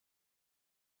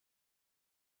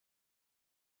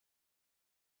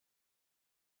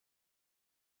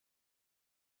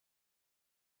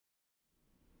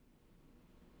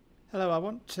Hello, I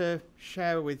want to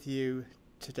share with you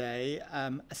today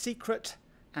a secret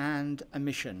and a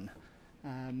mission.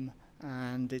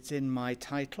 And it's in my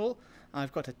title.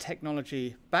 I've got a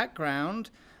technology background,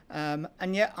 and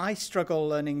yet I struggle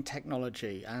learning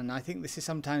technology. And I think this is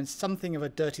sometimes something of a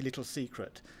dirty little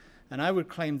secret. And I would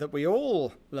claim that we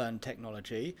all learn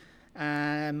technology,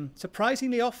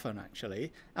 surprisingly often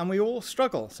actually, and we all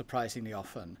struggle surprisingly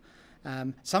often.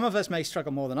 Some of us may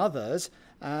struggle more than others,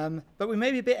 but we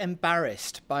may be a bit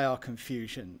embarrassed by our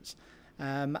confusions.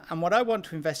 And what I want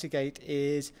to investigate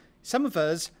is some of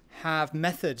us have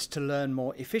methods to learn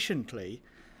more efficiently,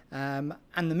 and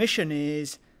the mission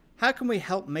is how can we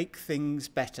help make things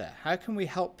better? How can we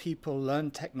help people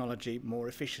learn technology more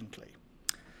efficiently?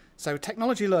 So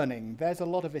technology learning, there's a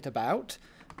lot of it about,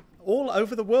 all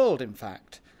over the world in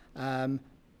fact.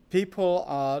 People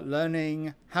are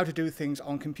learning how to do things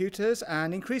on computers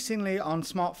and increasingly on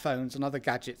smartphones and other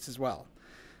gadgets as well.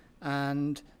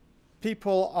 And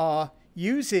people are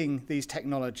using these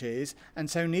technologies and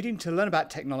so needing to learn about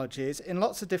technologies in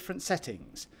lots of different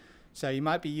settings. So you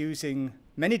might be using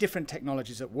many different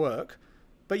technologies at work,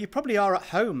 but you probably are at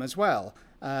home as well.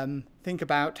 Think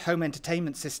about home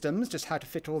entertainment systems, just how to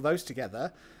fit all those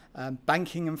together,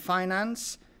 banking and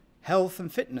finance, health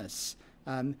and fitness.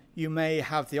 You may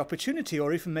have the opportunity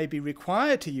or even may be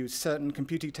required to use certain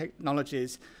computing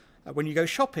technologies when you go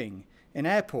shopping, in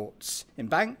airports, in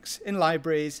banks, in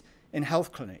libraries, in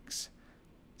health clinics.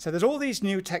 So there's all these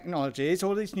new technologies,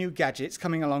 all these new gadgets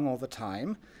coming along all the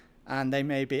time, and they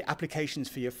may be applications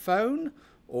for your phone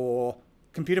or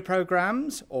computer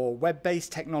programs or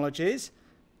web-based technologies.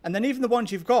 And then even the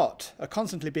ones you've got are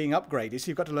constantly being upgraded, so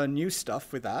you've got to learn new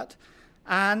stuff with that.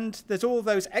 And there's all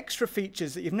those extra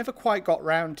features that you've never quite got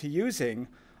round to using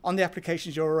on the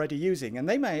applications you're already using. And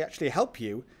they may actually help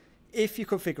you if you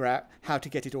could figure out how to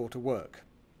get it all to work.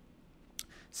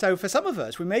 So for some of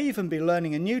us, we may even be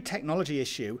learning a new technology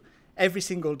issue every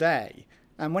single day.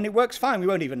 And when it works fine, we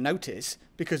won't even notice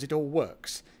because it all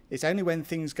works. It's only when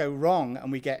things go wrong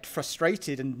and we get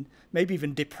frustrated and maybe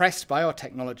even depressed by our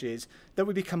technologies that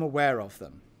we become aware of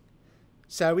them.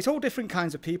 So it's all different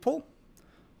kinds of people.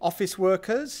 Office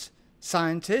workers,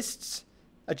 scientists,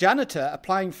 a janitor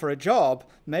applying for a job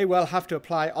may well have to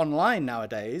apply online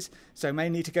nowadays, so may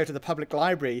need to go to the public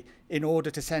library in order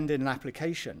to send in an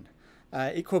application.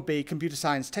 It could be computer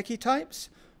science techie types,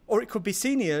 or it could be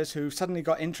seniors who suddenly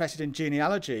got interested in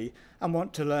genealogy and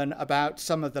want to learn about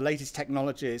some of the latest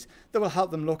technologies that will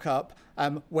help them look up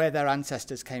where their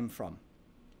ancestors came from.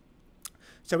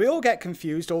 So we all get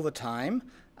confused all the time.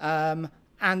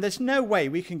 And there's no way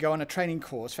we can go on a training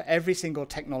course for every single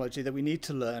technology that we need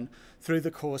to learn through the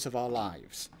course of our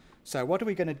lives. So what are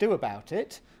we going to do about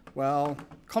it? Well,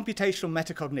 computational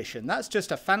metacognition, that's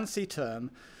just a fancy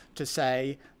term to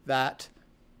say that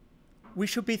we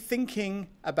should be thinking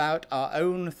about our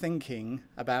own thinking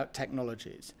about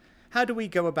technologies. How do we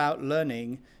go about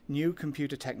learning new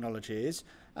computer technologies?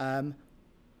 How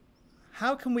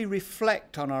can we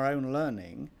reflect on our own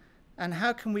learning? And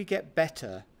how can we get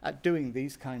better at doing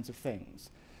these kinds of things?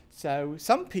 So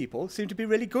some people seem to be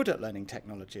really good at learning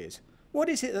technologies. What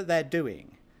is it that they're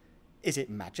doing? Is it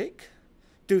magic?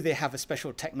 Do they have a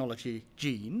special technology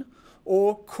gene?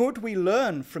 Or could we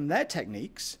learn from their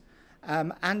techniques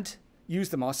and use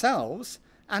them ourselves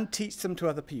and teach them to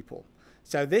other people?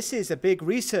 So this is a big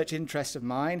research interest of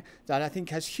mine that I think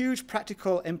has huge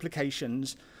practical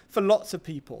implications for lots of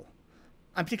people.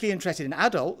 I'm particularly interested in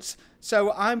adults,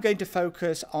 so I'm going to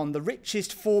focus on the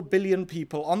richest 4 billion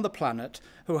people on the planet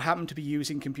who happen to be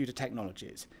using computer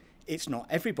technologies. It's not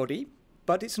everybody,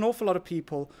 but it's an awful lot of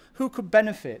people who could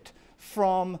benefit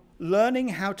from learning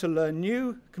how to learn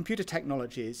new computer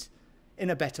technologies in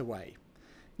a better way.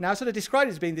 Now, I sort of describe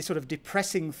it as being this sort of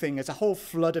depressing thing as a whole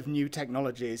flood of new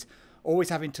technologies, always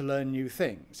having to learn new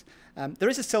things. There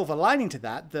is a silver lining to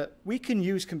that we can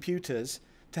use computers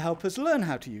to help us learn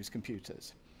how to use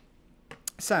computers.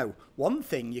 So one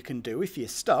thing you can do if you're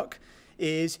stuck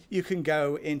is you can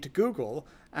go into Google,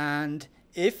 and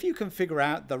if you can figure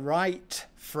out the right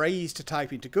phrase to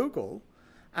type into Google,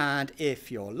 and if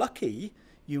you're lucky,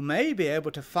 you may be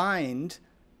able to find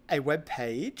a web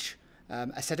page,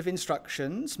 a set of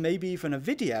instructions, maybe even a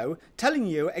video telling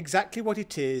you exactly what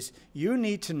it is you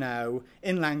need to know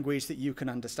in language that you can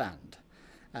understand.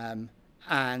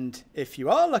 And if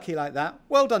you are lucky like that,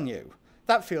 well done you.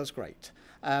 That feels great.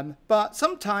 But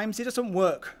sometimes it doesn't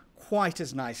work quite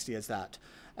as nicely as that.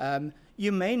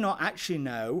 You may not actually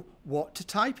know what to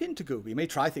type into Google. You may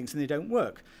try things and they don't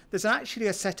work. There's actually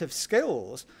a set of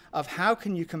skills of how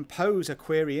can you compose a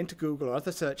query into Google or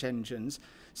other search engines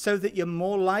so that you're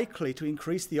more likely to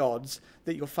increase the odds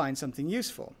that you'll find something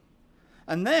useful.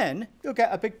 And then you'll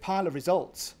get a big pile of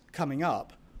results coming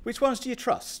up. Which ones do you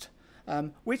trust?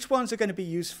 Which ones are going to be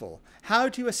useful? How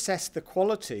do you assess the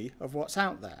quality of what's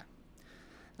out there?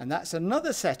 And that's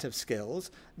another set of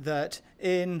skills that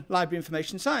in library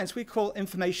information science we call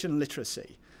information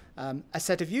literacy. A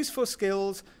set of useful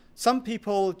skills. Some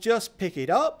people just pick it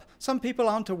up. Some people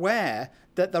aren't aware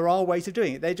that there are ways of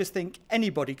doing it. They just think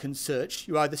anybody can search.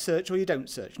 You either search or you don't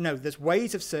search. No, there's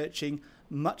ways of searching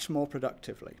much more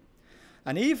productively.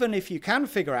 And even if you can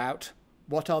figure out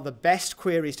what are the best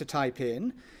queries to type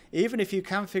in, even if you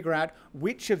can figure out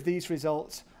which of these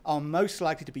results are most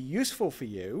likely to be useful for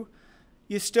you,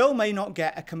 you still may not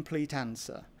get a complete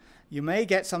answer. You may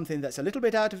get something that's a little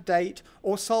bit out of date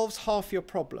or solves half your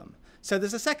problem. So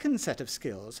there's a second set of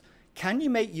skills. Can you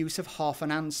make use of half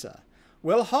an answer?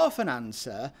 Will half an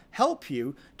answer help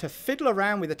you to fiddle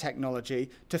around with the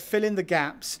technology to fill in the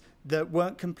gaps that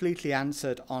weren't completely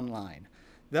answered online?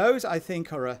 Those, I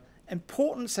think, are an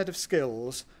important set of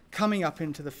skills coming up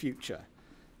into the future.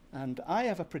 And I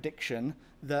have a prediction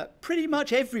that pretty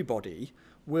much everybody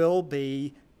will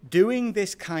be doing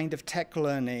this kind of tech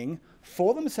learning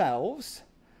for themselves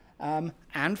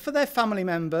and for their family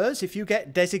members. If you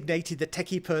get designated the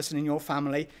techie person in your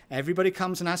family, everybody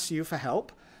comes and asks you for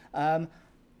help.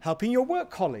 Helping your work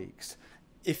colleagues.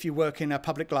 If you work in a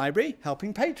public library,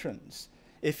 helping patrons.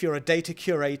 If you're a data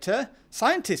curator,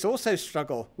 scientists also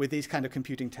struggle with these kind of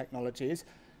computing technologies.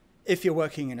 If you're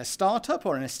working in a startup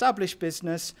or an established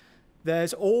business,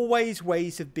 there's always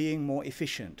ways of being more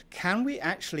efficient. Can we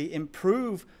actually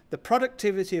improve the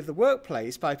productivity of the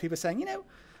workplace by people saying, you know,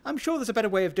 I'm sure there's a better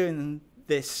way of doing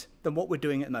this than what we're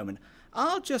doing at the moment.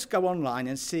 I'll just go online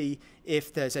and see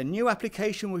if there's a new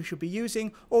application we should be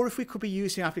using or if we could be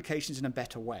using applications in a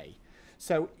better way.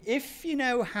 So if you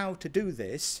know how to do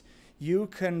this, you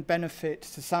can benefit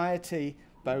society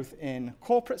both in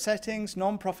corporate settings,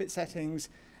 non-profit settings,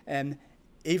 and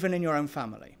even in your own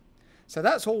family. So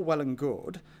that's all well and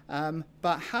good,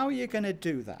 but how are you going to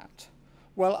do that?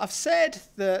 Well, I've said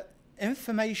that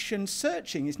information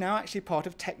searching is now actually part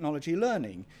of technology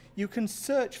learning. You can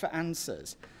search for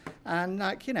answers. And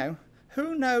like, you know,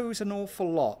 who knows an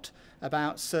awful lot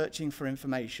about searching for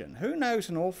information? Who knows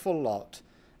an awful lot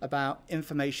about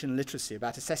information literacy,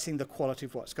 about assessing the quality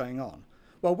of what's going on?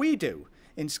 Well, we do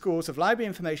in schools of library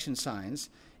information science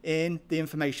in the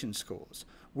information schools.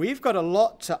 We've got a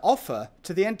lot to offer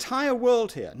to the entire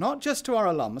world here, not just to our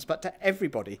alums, but to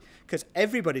everybody, because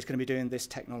everybody's going to be doing this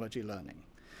technology learning.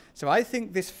 So I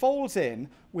think this falls in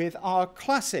with our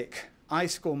classic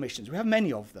iSchool missions. We have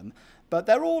many of them, but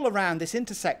they're all around this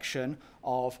intersection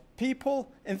of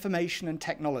people, information, and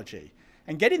technology.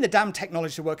 And getting the damn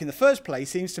technology to work in the first place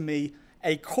seems to me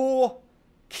a core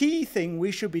key thing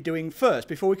we should be doing first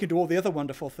before we can do all the other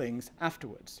wonderful things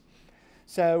afterwards.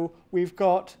 So we've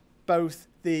got both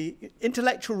the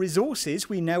intellectual resources,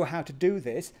 we know how to do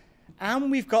this,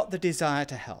 and we've got the desire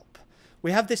to help.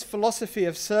 We have this philosophy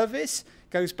of service,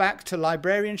 goes back to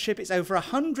librarianship. It's over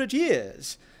 100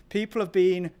 years. People have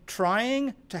been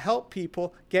trying to help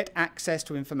people get access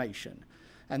to information.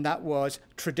 And that was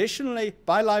traditionally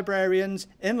by librarians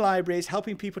in libraries,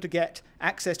 helping people to get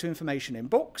access to information in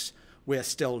books. We're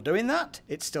still doing that.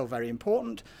 It's still very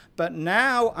important. But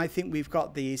now I think we've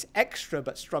got these extra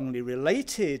but strongly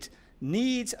related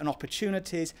needs and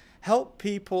opportunities, help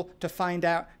people to find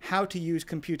out how to use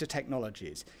computer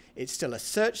technologies. It's still a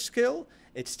search skill.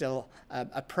 It's still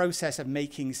a process of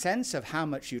making sense of how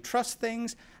much you trust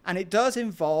things. And it does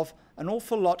involve an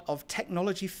awful lot of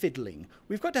technology fiddling.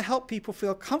 We've got to help people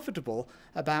feel comfortable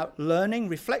about learning,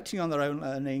 reflecting on their own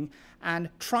learning, and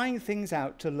trying things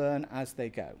out to learn as they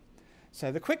go.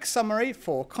 So the quick summary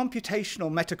for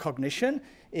computational metacognition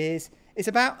is it's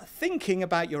about thinking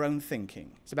about your own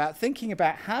thinking. It's about thinking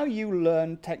about how you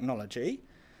learn technology.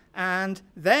 And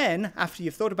then, after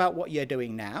you've thought about what you're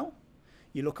doing now,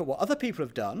 you look at what other people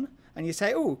have done, and you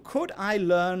say, oh, could I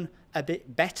learn a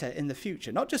bit better in the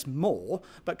future? Not just more,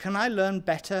 but can I learn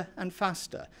better and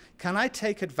faster? Can I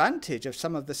take advantage of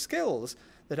some of the skills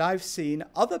that I've seen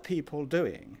other people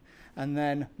doing? And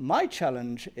then my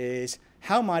challenge is,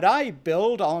 how might I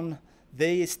build on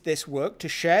this work to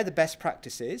share the best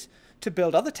practices, to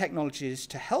build other technologies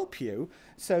to help you,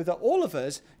 so that all of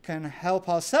us can help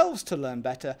ourselves to learn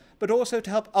better, but also to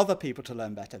help other people to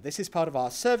learn better. This is part of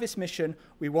our service mission.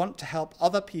 We want to help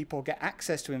other people get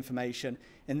access to information.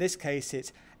 In this case,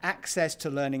 it's access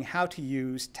to learning how to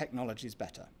use technologies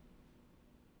better.